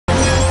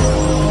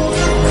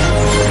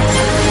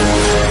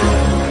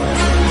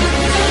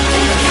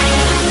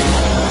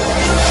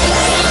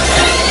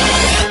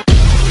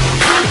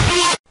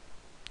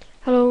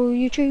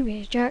YouTube,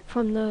 it's Jack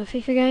from the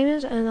FIFA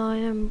Gamers, and I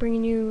am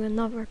bringing you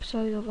another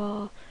episode of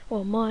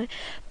my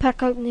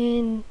pack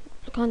opening,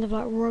 kind of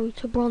like road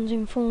to bronze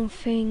in form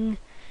thing,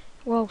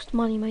 whilst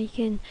money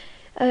making.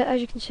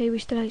 As you can see, we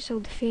still ain't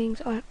sold the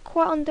things. I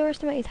quite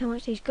underestimated how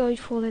much these go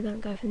for. They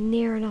don't go for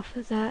near enough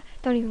of that.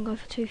 Don't even go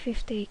for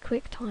 250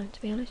 quick time,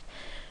 to be honest.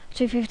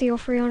 250 or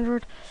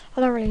 300.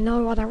 I don't really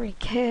know. I don't really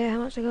care how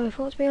much they go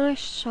for, to be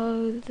honest.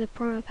 So the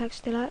promo pack's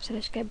still out, so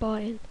let's get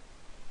buying.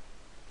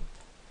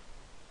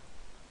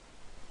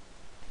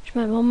 Just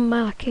make my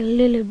mic a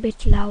little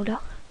bit louder.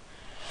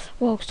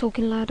 While I was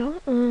talking louder,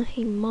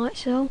 he might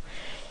sell.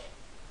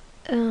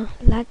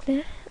 Lag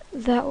there.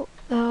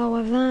 I'll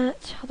have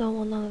that. I don't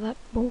want none of that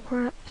bull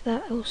crap.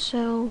 That'll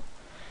sell.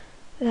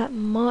 That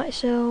might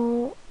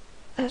sell.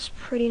 That's a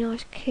pretty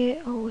nice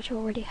kit, which I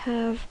already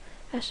have.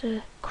 That's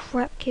a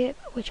crap kit,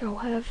 which I'll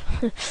have.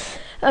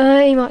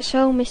 He might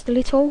sell, Mr.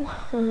 Little.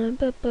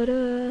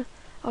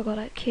 I got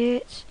that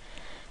kit.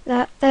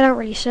 That they don't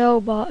really sell,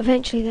 but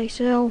eventually they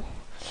sell.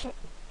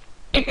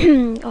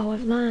 I'll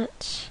have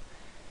that.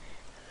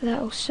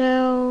 That'll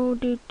sell.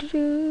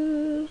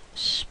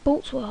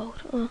 Sports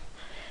World.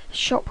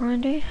 Shop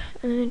brandy.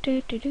 I don't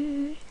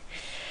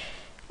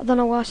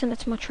know why I sent that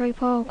to my tray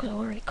pile, because I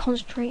wasn't really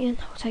concentrating.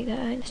 I'll take that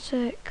out in a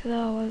sec.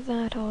 I'll have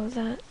that, I'll have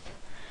that.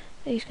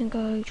 These can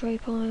go tray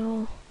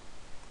pile.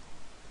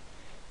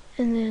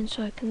 And then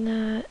so can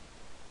that.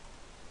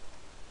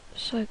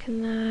 So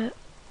can that.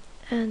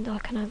 And I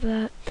can have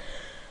that.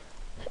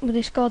 We'll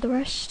discard the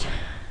rest.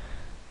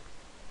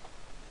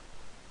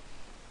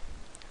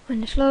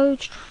 When this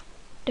loads,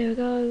 there we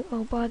go.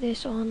 I'll buy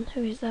this on,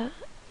 who is that?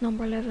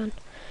 Number 11.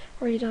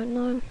 Really don't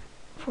know.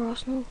 For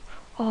Arsenal.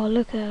 Oh,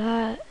 look at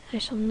that.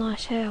 There's some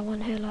nice hair. I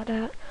want hair like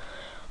that.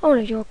 I'm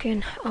only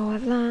joking. I'll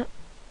have that.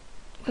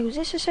 Wait, was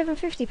this a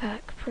 750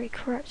 pack? Pretty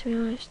crap, to be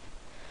honest.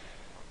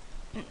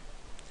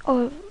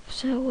 Oh,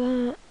 sell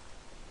that.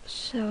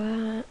 Sell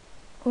that.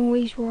 Oh,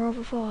 he's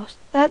rather fast.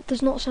 That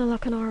does not sound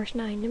like an Irish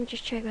name. Let me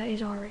just check that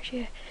is Irish,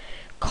 yeah.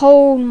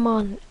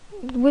 Collin.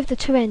 With the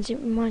two ends, it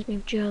reminds me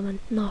of German.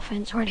 No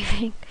offence or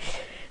anything.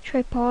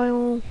 Tray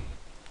pile.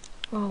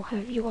 I'll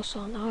have your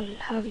son. I'll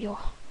have your.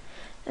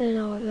 And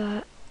I'll have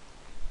that.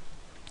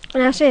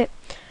 And that's it.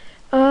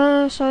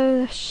 So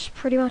that's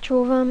pretty much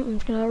all of them. I'm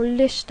just gonna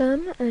list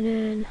them, and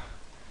then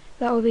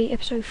that will be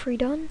episode 3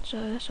 done.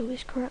 So that's all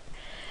this crap.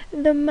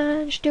 The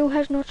man still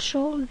has not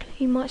sold.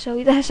 He might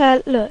sell.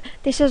 That's look.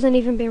 This hasn't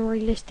even been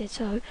relisted.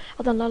 So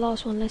I've done the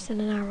last one less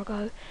than an hour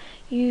ago.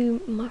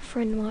 You, my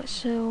friend, might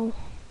sell.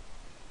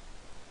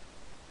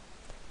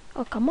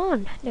 Oh come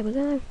on! There we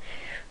go.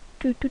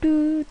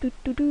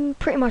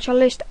 Pretty much I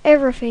list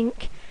everything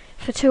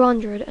for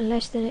 200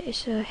 unless then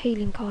it's a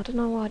healing card. I don't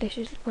know why this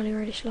is running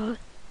really slow.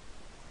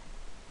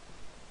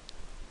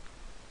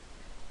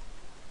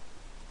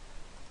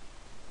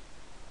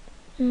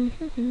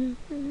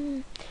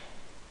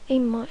 He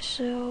might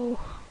sell.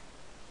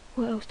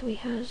 What else do we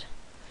have?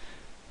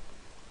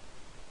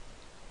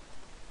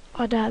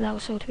 I doubt that will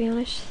sell, to be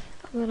honest.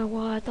 I don't know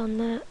why I've done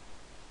that.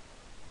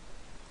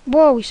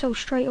 Whoa, we sold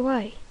straight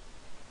away.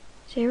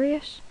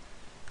 Serious?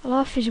 A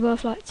life is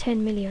worth like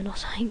 10 million or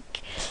something.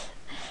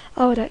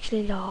 I would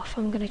actually laugh.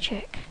 I'm gonna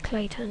check.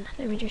 Clayton.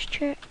 Let me just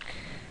check.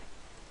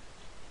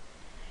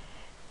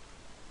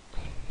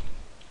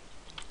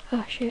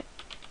 Oh shit.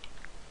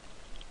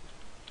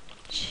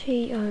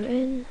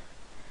 T-O-N.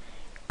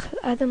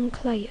 Adam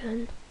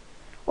Clayton.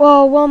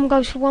 Well, one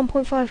goes for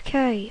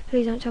 1.5k.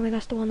 Please don't tell me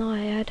that's the one I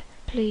had.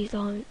 Please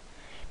don't.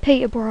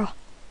 Peterborough.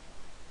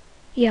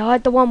 Yeah, I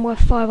had the one worth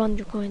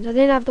 500 coins. I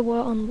didn't have the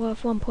one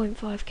worth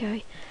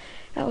 1.5k.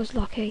 That was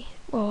lucky.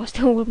 Well, I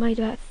still would have made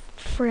about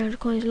 300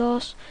 coins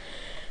loss.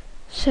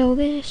 Sell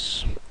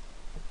this.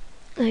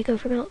 They go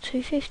for about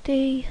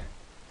 250.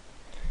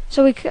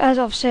 So we, as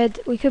I've said,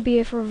 we could be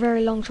here for a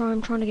very long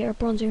time trying to get a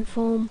bronze in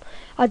form.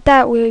 I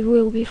doubt we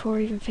will before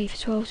even FIFA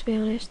 12, to be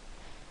honest.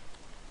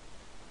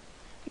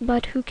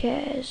 But who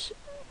cares?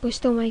 We're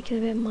still making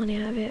a bit of money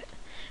out of it.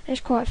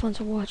 It's quite fun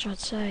to watch, I'd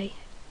say.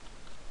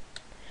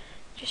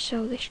 Just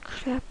sell this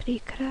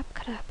crappity crap.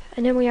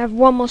 And then we have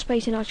one more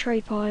space in our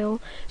trade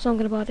pile, so I'm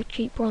going to buy the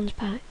cheap bronze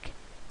pack.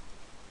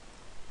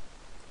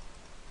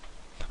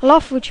 I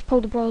laugh if you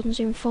pull the bronze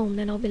in form,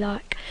 then I'll be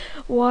like,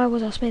 why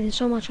was I spending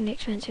so much on the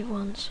expensive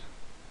ones?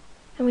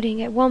 And we didn't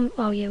get one.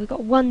 Oh yeah, we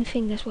got one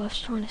thing that's worth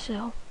trying to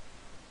sell.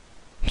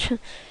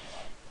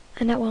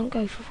 And that won't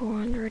go for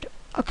 400.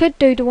 I could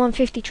do the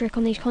 150 trick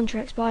on these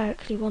contracts, but I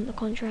actually want the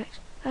contracts.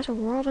 That's a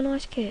rather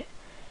nice kit.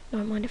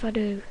 Don't mind if I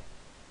do.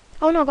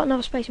 Oh no, I've got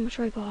another space in my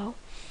trade pile.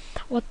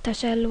 What to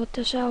sell, what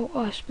to sell?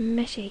 Oh, it's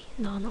messy.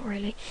 No, not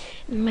really.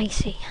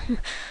 Macy.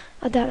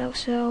 I doubt that'll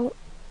sell.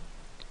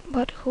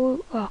 But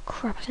who? Oh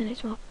crap, I sent it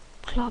to my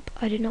club.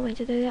 I did not mean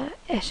to do that.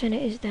 Yes, and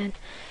it is then.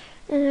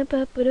 There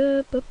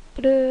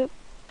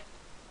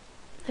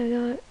we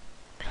go.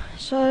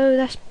 So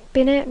that's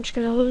been it. I'm just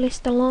going to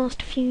list the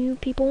last few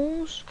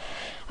peoples.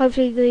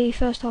 Hopefully the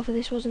first half of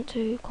this wasn't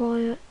too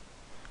quiet.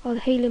 Oh, the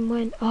healing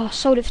went. Oh, I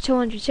sold it for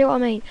 200. See what I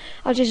mean?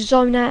 I just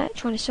zone out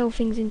trying to sell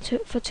things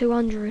for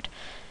 200.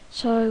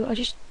 So I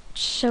just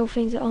sell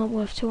things that aren't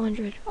worth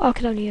 200. I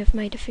could only have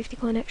made a 50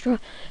 coin extra.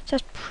 So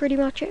that's pretty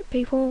much it,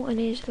 people. And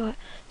here's like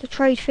the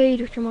trade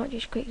feed, which I might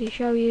just quickly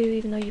show you,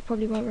 even though you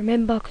probably won't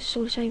remember because it's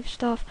all the same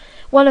stuff.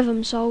 One of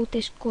them sold,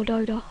 this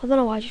Gordoda. I don't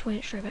know why I just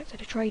went straight back to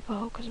the trade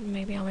pile, because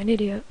maybe I'm an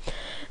idiot.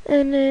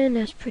 And then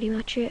that's pretty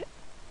much it.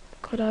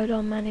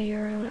 Gordoda,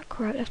 manager, and all that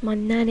crap. That's my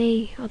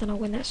nanny. I don't know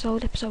when that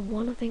sold, episode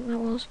 1 I think that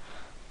was.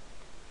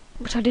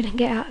 Which I didn't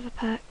get out of a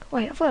pack.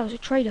 Wait, I thought it was a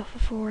trade offer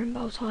for him,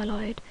 but I was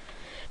highlighted.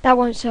 That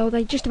won't sell,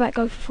 they just about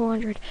go for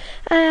 400.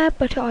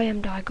 But I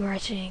am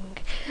digressing.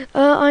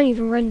 I ain't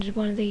even rendered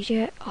one of these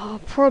yet.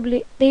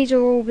 Probably, these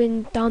are all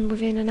been done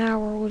within an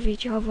hour with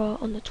each other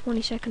on the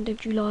 22nd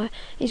of July.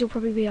 These will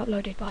probably be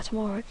uploaded by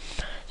tomorrow.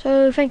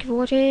 So, thank you for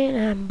watching,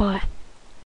 and bye.